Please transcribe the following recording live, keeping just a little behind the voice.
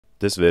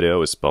This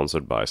video is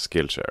sponsored by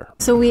Skillshare.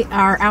 So we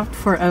are out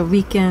for a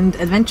weekend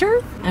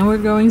adventure and we're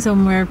going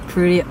somewhere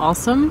pretty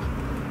awesome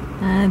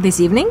this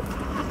evening.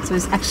 So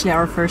it's actually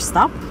our first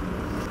stop.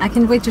 I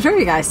can't wait to show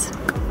you guys.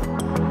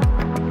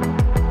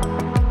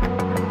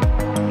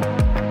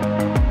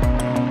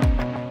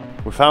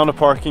 We found a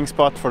parking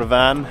spot for the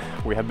van.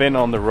 We have been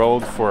on the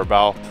road for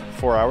about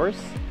 4 hours,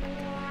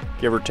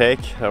 give or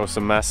take. That was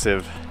a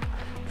massive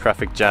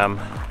traffic jam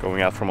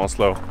going out from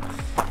Oslo.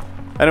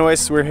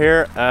 Anyways, we're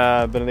here.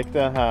 Benedicte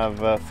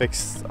have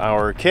fixed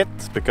our kit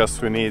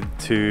because we need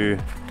to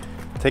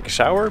take a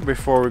shower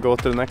before we go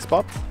to the next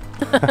spot.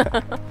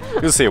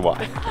 You'll see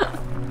why.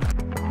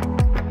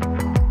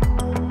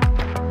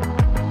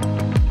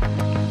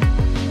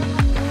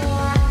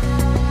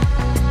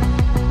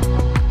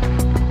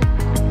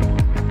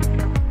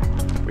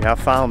 We have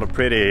found a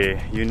pretty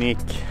unique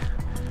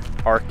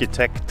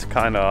architect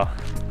kind of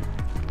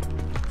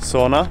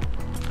sauna.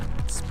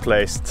 It's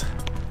placed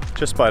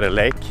just by the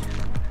lake.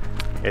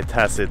 It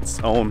has its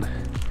own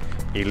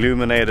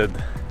illuminated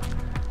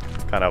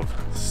kind of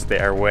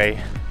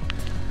stairway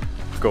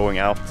going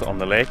out on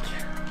the lake,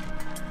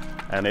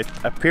 and it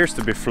appears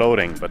to be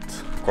floating, but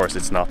of course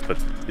it's not, but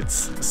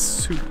it's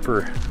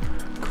super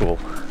cool.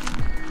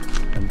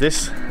 And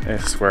this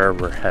is where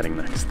we're heading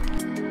next.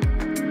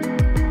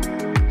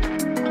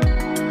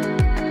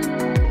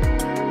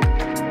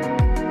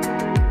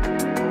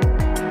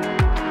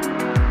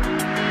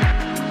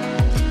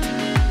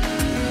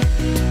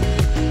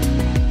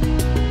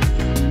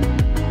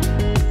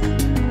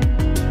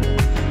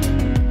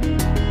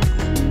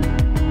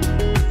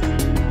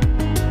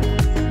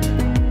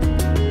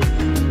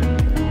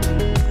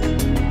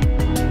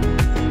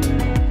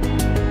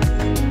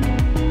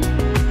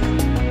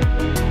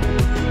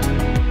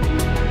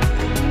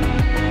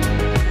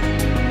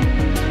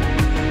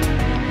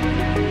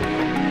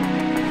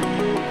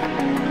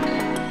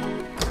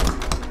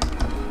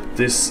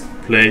 This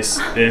place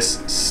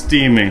is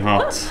steaming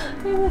hot.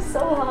 It was so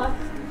hot.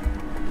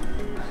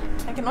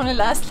 I can only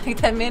last like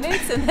 10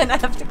 minutes and then I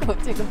have to go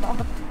take a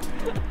bath.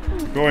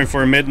 Going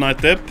for a midnight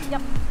dip?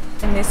 Yep.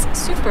 In this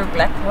super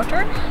black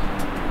water,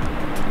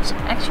 which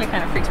actually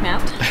kind of freaks me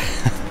out.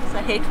 Because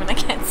I hate when I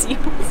can't see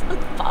what's on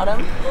the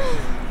bottom.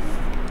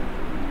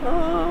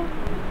 Oh.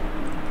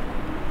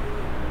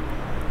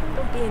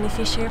 Don't be any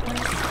fish here, please.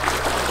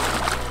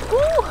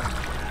 Woo!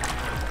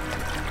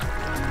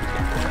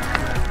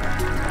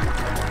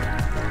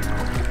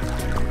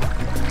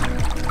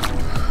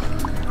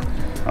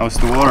 How's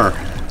the water?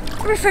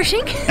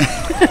 Refreshing. I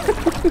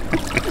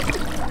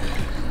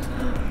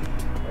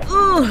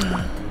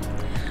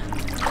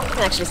can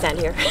actually stand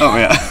here. Oh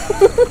yeah.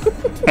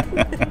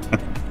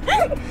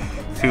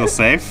 Feel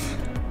safe?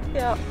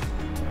 Yeah.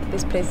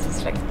 This place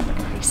is like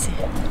crazy.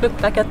 Look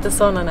back at the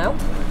sauna now.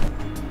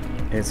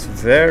 It's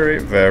very,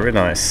 very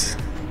nice.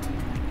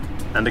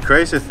 And the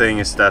crazy thing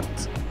is that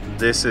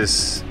this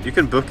is, you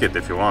can book it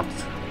if you want,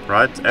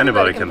 right?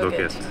 Anybody can book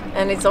it.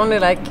 And it's only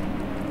like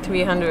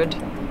 300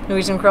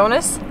 Norwegian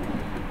krones,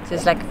 so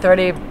it's like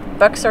 30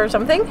 bucks or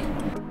something.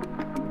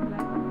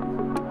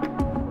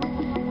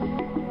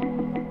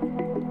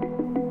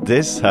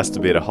 This has to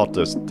be the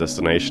hottest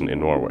destination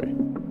in Norway.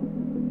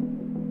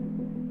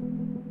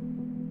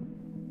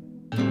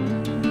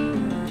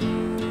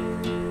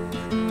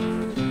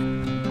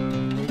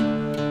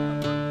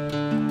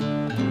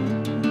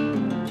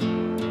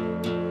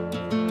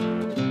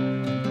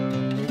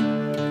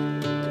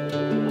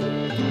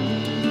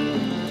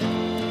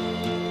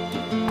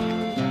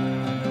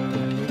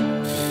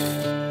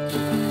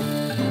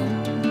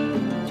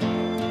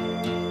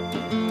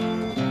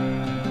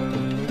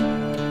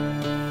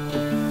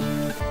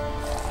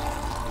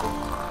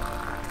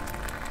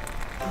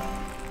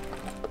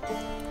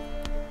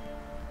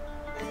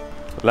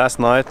 Last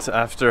night,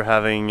 after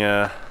having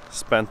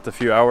spent a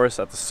few hours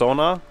at the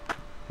sauna,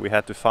 we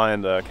had to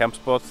find a camp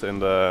spot in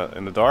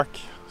the dark.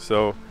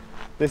 So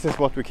this is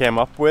what we came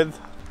up with.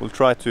 We'll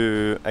try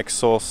to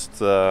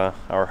exhaust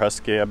our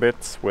husky a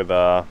bit with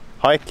a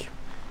hike.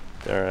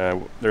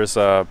 There's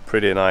a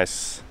pretty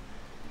nice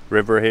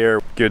river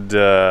here. Good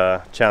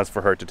chance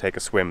for her to take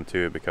a swim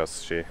too,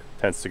 because she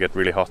tends to get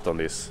really hot on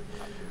these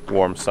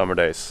warm summer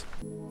days.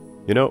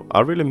 You know,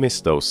 I really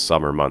miss those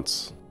summer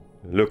months.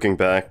 Looking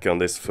back on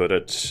this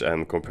footage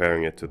and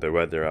comparing it to the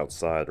weather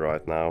outside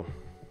right now,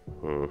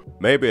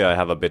 maybe I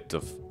have a bit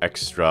of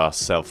extra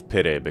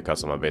self-pity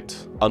because I'm a bit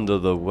under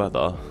the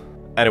weather.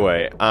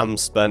 Anyway, I'm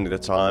spending the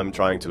time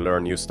trying to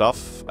learn new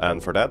stuff,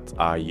 and for that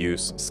I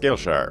use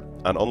Skillshare,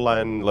 an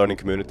online learning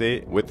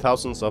community with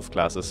thousands of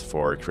classes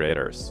for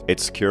creators.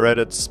 It's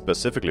curated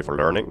specifically for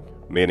learning,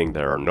 meaning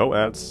there are no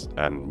ads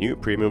and new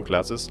premium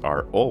classes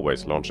are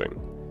always launching.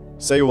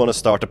 Say you want to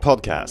start a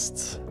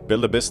podcast,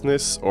 build a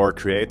business, or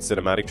create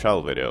cinematic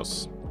travel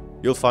videos.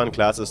 You'll find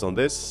classes on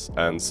this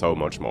and so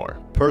much more.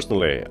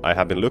 Personally, I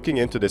have been looking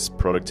into this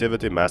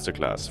productivity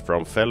masterclass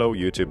from fellow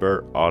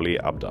YouTuber Ali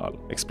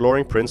Abdal,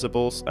 exploring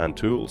principles and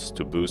tools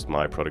to boost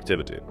my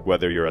productivity.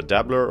 Whether you're a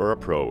dabbler or a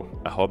pro,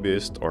 a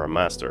hobbyist or a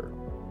master,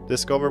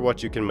 discover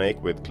what you can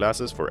make with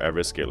classes for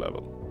every skill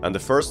level. And the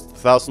first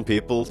 1,000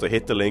 people to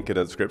hit the link in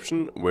the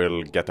description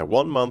will get a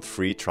 1-month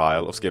free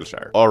trial of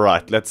Skillshare.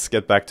 Alright, let's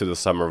get back to the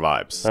summer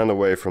vibes. And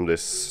away from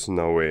this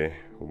snowy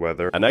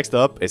weather. And next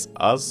up is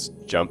us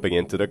jumping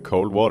into the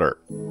cold water.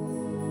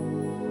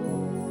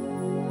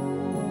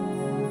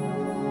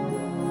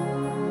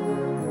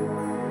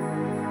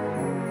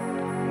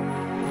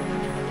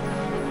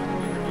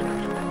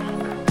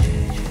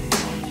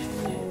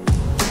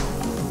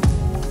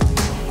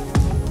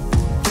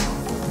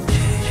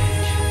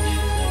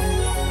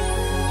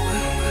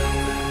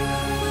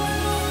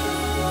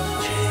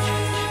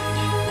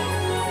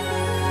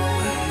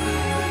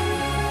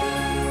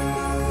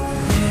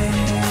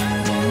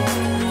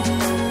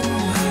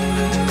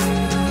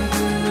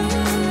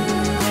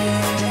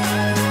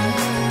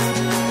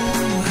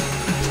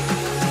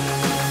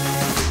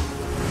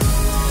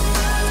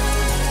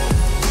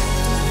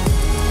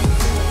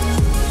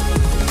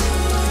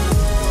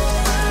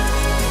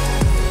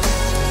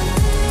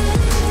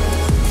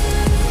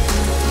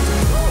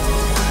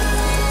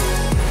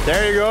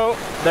 There you go,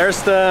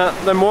 there's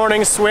the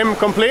morning swim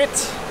complete.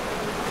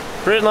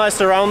 Pretty nice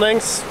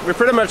surroundings. We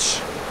pretty much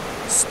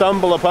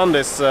stumbled upon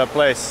this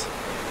place,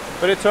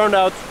 but it turned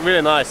out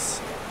really nice.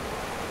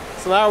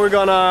 So now we're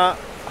gonna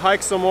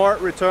hike some more,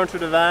 return to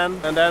the van,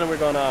 and then we're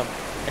gonna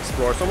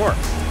explore some more.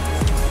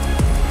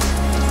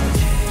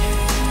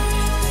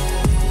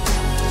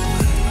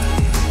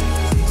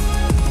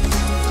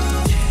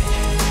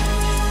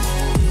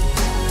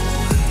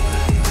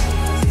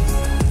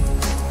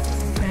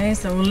 Okay,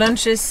 so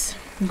lunch is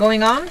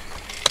going on.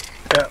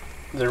 Yeah,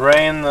 the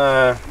rain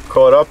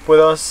caught up with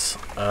us,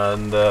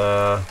 and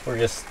we're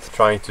just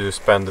trying to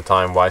spend the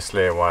time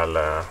wisely while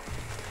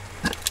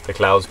the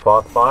clouds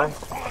pass by.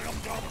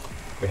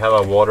 We have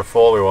a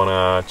waterfall we want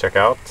to check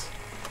out,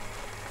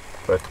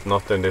 but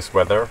not in this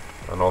weather,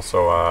 and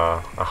also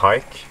a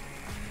hike,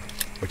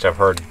 which I've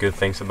heard good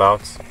things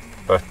about.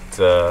 But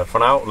for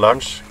now,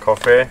 lunch,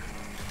 coffee,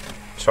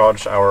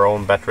 charge our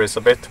own batteries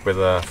a bit with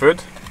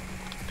food.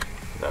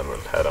 Then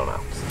we'll head on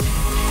out.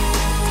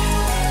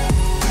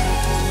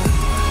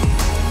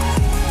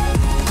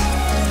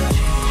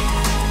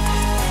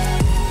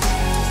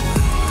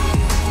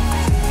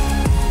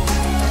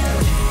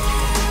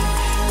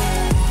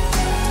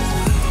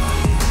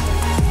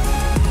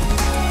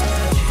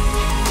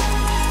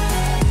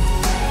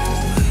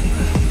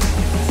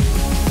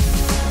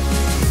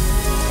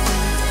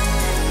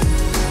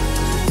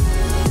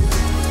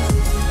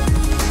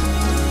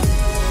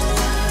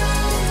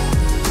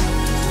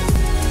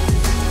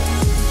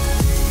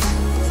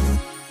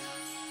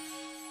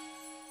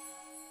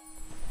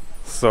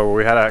 So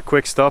we had a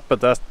quick stop at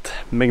that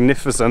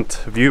magnificent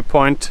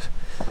viewpoint,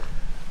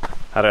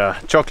 had a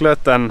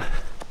chocolate and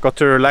got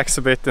to relax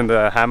a bit in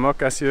the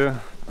hammock, as you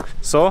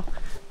saw.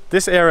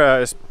 This area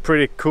is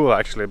pretty cool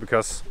actually,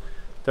 because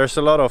there's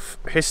a lot of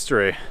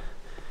history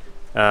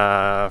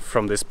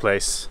from this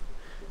place.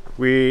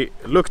 We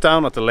looked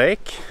down at the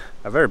lake,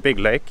 a very big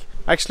lake.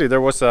 Actually there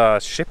was a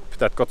ship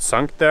that got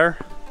sunk there.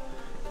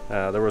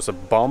 There was a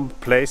bomb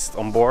placed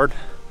on board.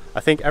 I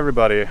think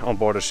everybody on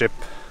board the ship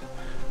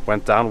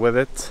went down with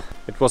it.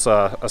 It was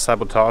a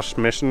sabotage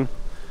mission,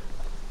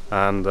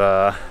 and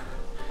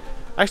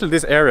actually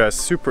this area is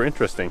super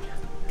interesting.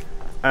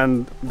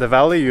 And the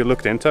valley you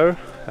looked into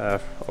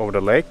over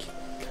the lake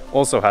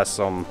also has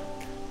some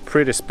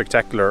pretty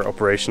spectacular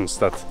operations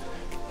that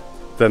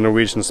the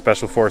Norwegian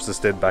Special Forces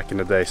did back in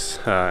the days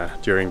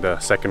during the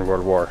Second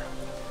World War.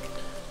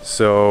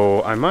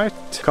 So I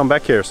might come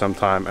back here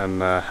sometime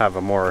and have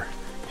a more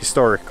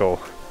historical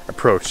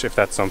approach, if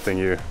that's something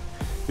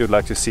you'd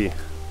like to see.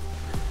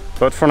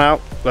 But for now,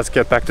 let's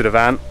get back to the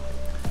van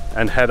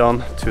and head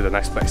on to the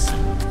next place.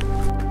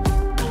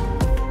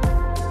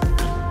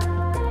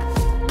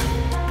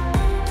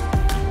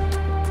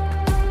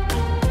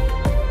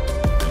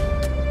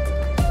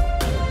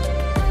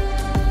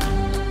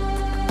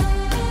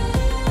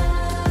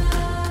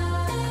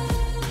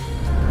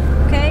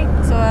 Okay,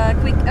 so a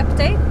quick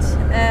update.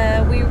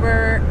 We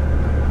were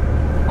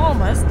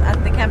almost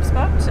at the camp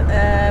spot,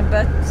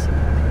 but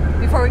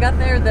before we got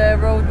there the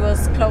road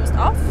was closed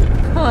off.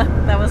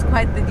 That was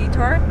quite the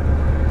detour.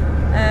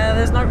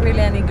 There's not really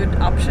any good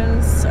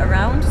options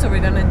around, so we're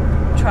gonna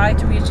try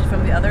to reach it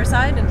from the other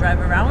side and drive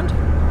around.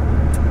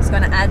 It's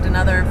gonna add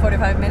another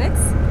 45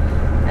 minutes.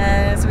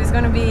 So it's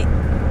gonna be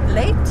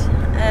late,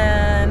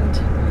 and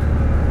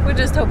we're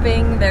just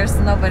hoping there's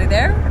nobody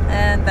there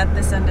and that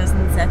the sun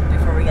doesn't set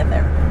before we get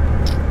there.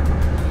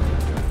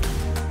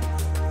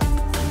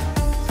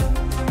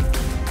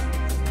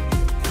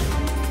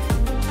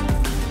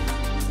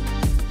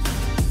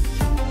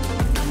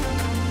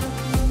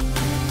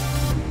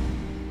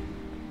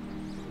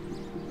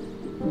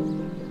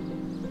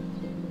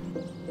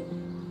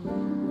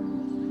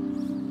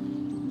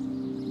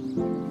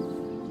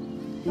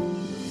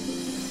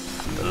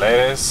 The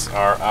ladies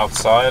are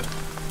outside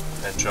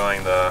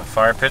enjoying the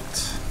fire pit,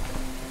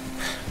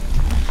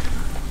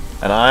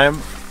 and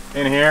I'm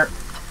in here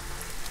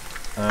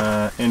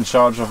in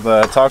charge of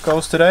the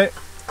tacos today.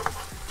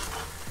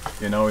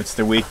 You know, it's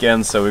the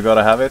weekend, so we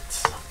gotta have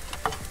it.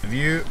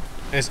 view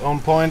is on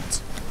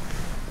point.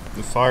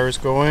 The fire is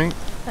going.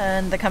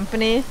 And the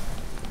company?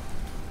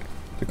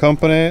 The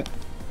company,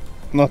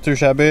 not too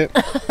shabby.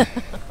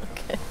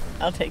 Okay,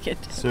 I'll take it.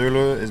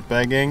 Zulu is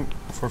begging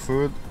for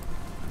food.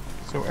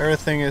 So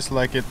everything is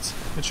like it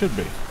should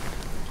be.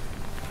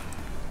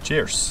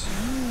 Cheers.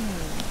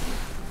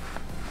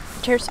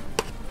 Cheers.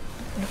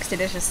 Looks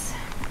delicious.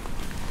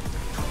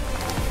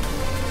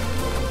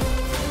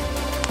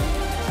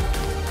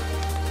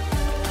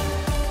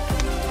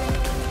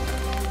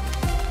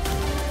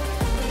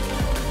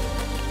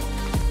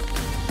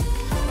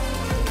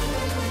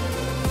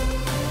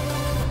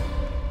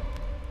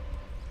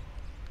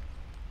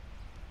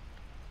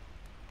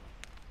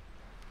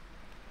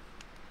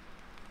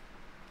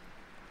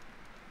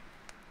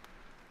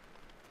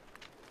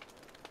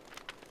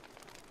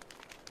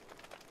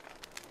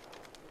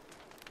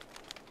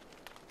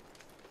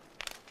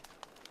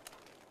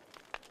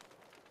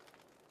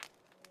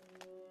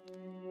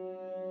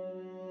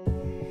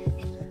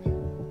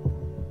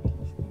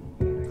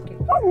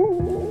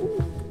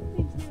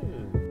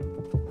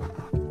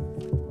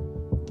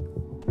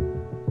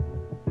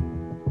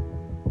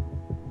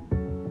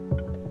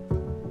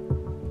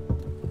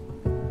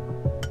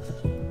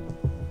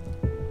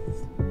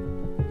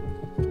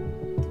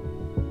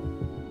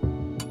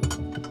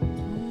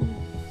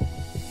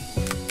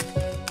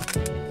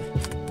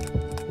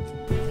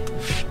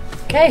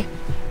 Okay,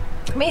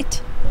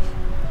 meat.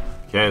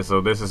 Okay, so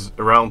this is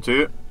round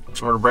 2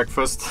 for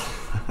breakfast.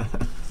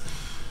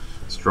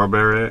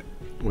 Strawberry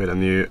with a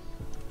new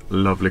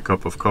lovely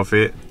cup of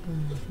coffee.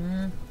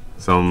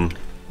 Some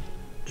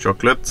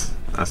chocolate,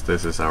 as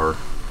this is our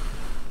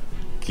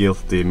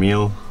guilty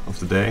meal of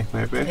the day,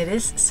 maybe. It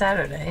is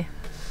Saturday.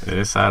 It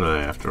is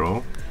Saturday after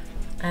all.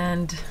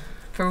 And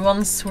for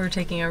once we're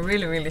taking a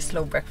really, really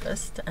slow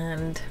breakfast,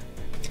 and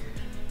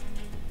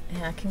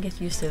yeah, I can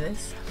get used to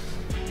this.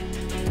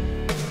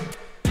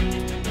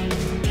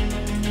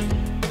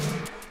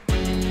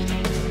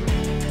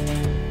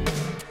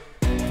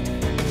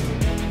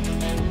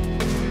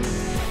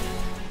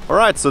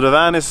 Alright, so the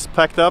van is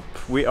packed up.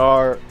 We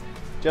are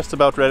just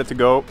about ready to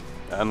go,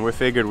 and we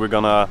figured we're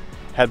gonna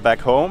head back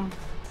home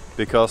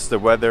because the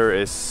weather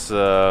is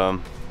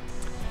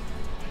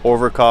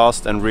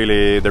overcast and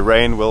really the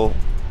rain will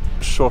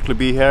shortly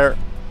be here,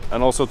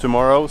 and also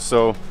tomorrow.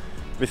 So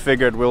we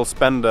figured we'll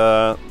spend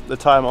the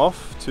time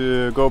off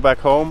to go back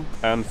home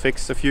and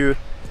fix a few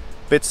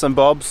bits and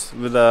bobs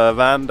with the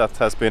van that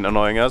has been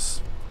annoying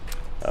us.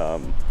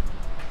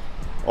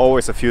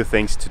 Always a few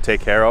things to take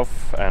care of,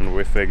 and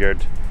we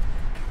figured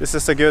this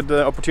is a good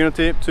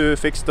opportunity to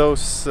fix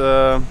those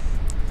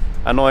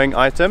annoying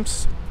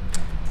items.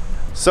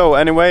 So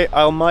anyway,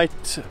 I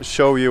might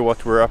show you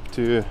what we're up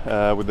to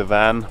with the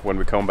van when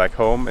we come back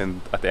home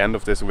and at the end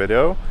of this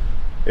video.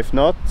 If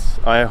not,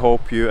 I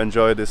hope you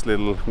enjoy this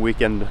little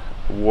weekend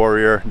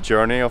warrior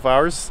journey of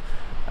ours,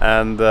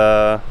 and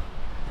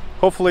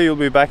hopefully you'll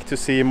be back to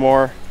see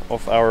more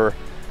of our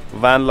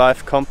van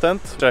life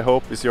content, which I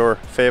hope is your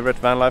favorite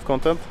van life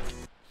content.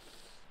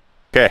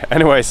 Okay,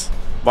 anyways,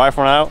 bye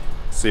for now.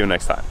 See you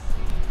next time.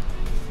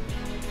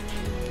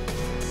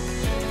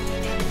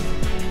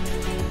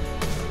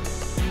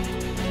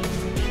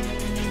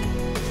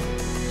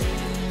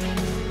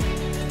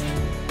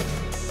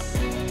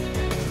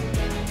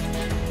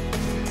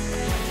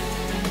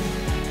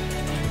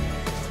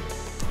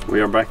 We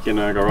are back in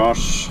a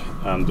garage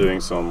and doing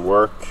some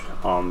work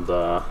on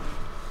the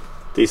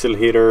diesel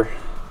heater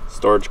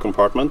storage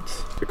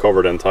compartment. We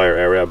cover the entire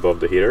area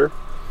above the heater.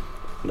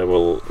 Then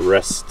we'll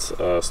rest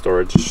a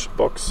storage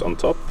box on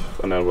top,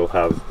 and then we'll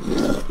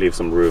leave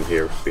some room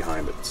here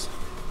behind it.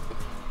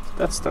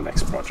 That's the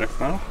next project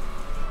now.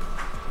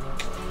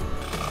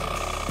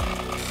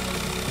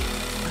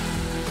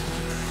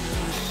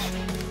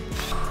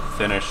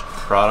 Finished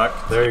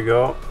product. There you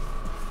go.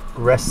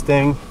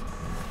 Resting.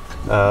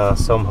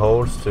 Some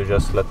holes to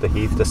just let the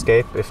heat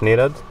escape if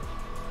needed.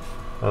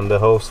 And the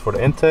hose for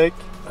the intake,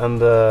 and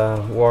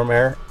the warm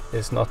air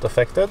is not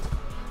affected.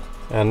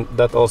 And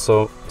that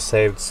also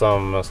saved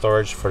some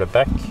storage for the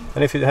back.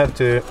 And if you have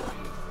to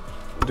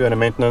do any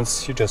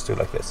maintenance, you just do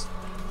like this.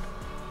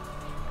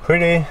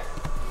 Pretty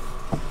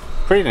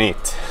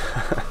neat.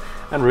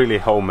 And really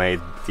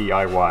homemade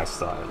DIY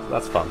style.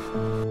 That's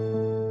fun.